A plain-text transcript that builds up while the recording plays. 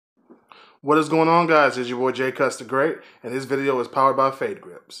What is going on, guys? It's your boy Jay Cuss the Great, and this video is powered by Fade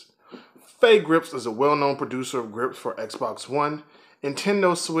Grips. Fade Grips is a well-known producer of grips for Xbox One,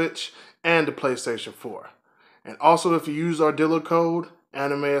 Nintendo Switch, and the PlayStation 4. And also, if you use our dealer code,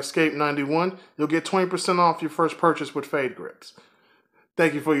 AnimeEscape91, you'll get 20% off your first purchase with Fade Grips.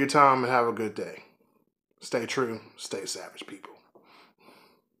 Thank you for your time and have a good day. Stay true, stay savage, people.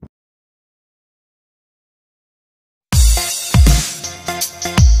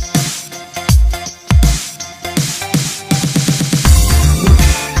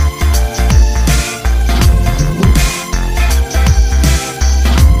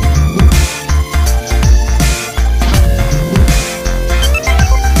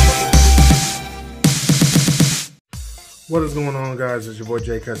 What is going on, guys? It's your boy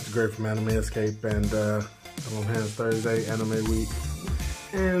Jay Cuss the Great from Anime Escape, and I'm on Hands Thursday, Anime Week,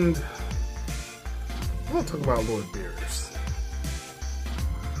 and I'm going to talk about Lord Beerus.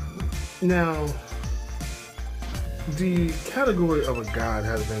 Now, the category of a god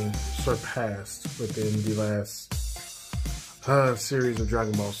has been surpassed within the last series of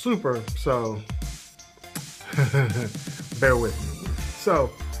Dragon Ball Super, so bear with me. So,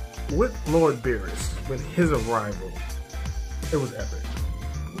 with Lord Beerus, with his arrival, it was epic.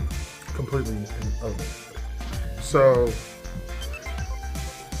 Completely and utterly epic. So,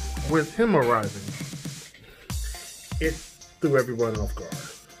 with him arriving, it threw everyone off guard.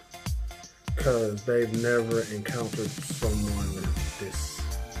 Because they've never encountered someone this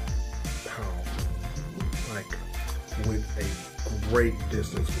powerful. Like, with a great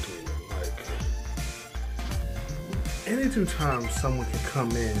distance between them. Like, any two times someone can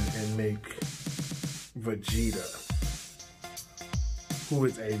come in and make Vegeta, who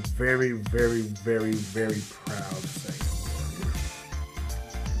is a very, very, very, very proud Saiyan warrior,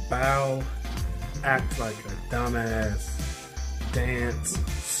 bow, act like a dumbass, dance,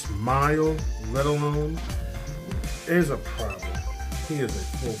 smile, let alone, is a problem. He is a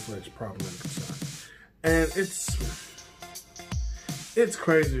full-fledged problematic son. And it's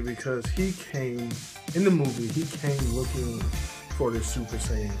crazy because he came, in the movie, he came looking for the Super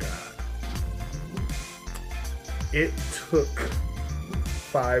Saiyan God. It took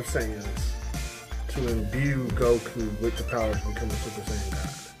 5 Saiyans to imbue Goku with the power to become a Super Saiyan God.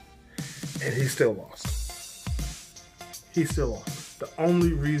 And he still lost. He still lost. The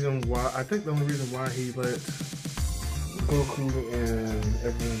only reason why he let Goku and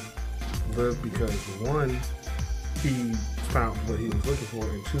everyone live, because 1, he found what he was looking for,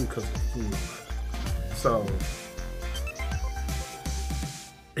 and 2, because of the food. So,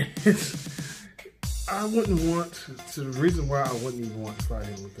 I wouldn't want to, the reason why I wouldn't even want to fight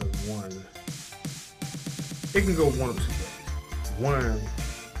him, because 1, it can go one of 2 ways. 1,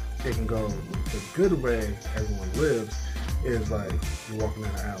 it can go the good way everyone lives, is like, you're walking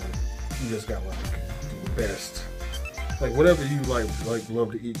down the alley, you just got like the best, like whatever you like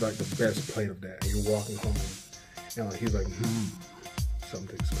love to eat, like the best plate of that, and you're walking home, and like he's like,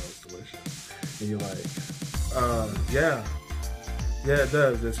 something smells delicious, and you're like, yeah, it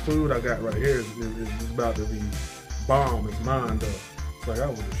does. This food I got right here is about to be bomb. It's mine, though. It's like, I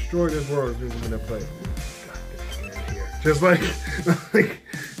will destroy this world if you give me that plate. God damn, get out of here. Just like,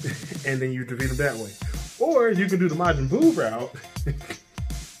 and then you defeat him that way. Or you can do the Majin Buu route.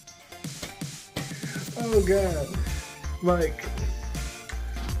 Oh, God. Like,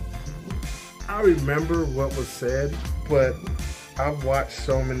 I remember what was said, but I've watched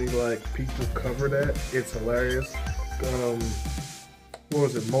so many, like, people cover that. It's hilarious. What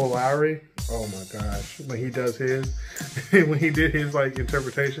was it, Mo Lowry? Oh my gosh, when he does his, when he did his like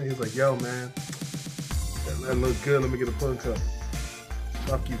interpretation, he's like, yo man, that looked good, let me get a pudding cup.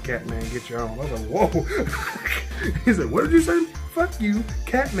 Fuck you, Catman, get your own. I was like, whoa. He said, what did you say? Fuck you,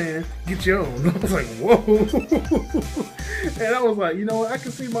 Catman, get your own. I was like, whoa. And I was like, you know what, I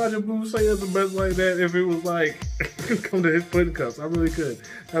can see Majin Buu saying the best like that if it was like, come to his pudding cups. I really could.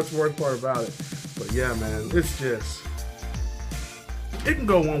 That's the worst part about it. But yeah, man, it's just, it can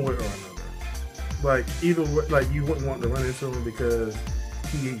go one way or another. Like, either way, like, you wouldn't want to run into him because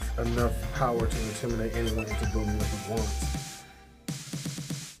he's enough power to intimidate anyone into doing what he wants.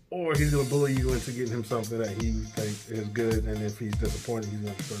 Or he's going to bully you into getting him something that he thinks is good, and if he's disappointed, he's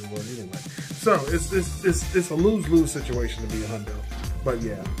going to destroy the world anyway. So, it's a lose-lose situation to be a hundo. But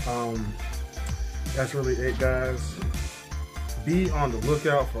yeah, that's really it, guys. Be on the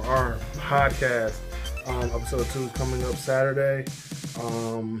lookout for our podcast. Episode 2 is coming up Saturday.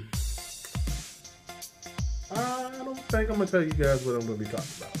 I don't think I'm going to tell you guys what I'm going to be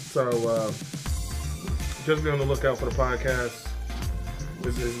talking about. So, just be on the lookout for the podcast.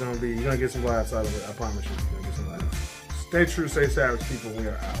 It's going to be, you're going to get some laughs out of it. I promise you, you're going to get some laughs. Stay true, stay savage, people. We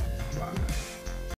are out. Bye.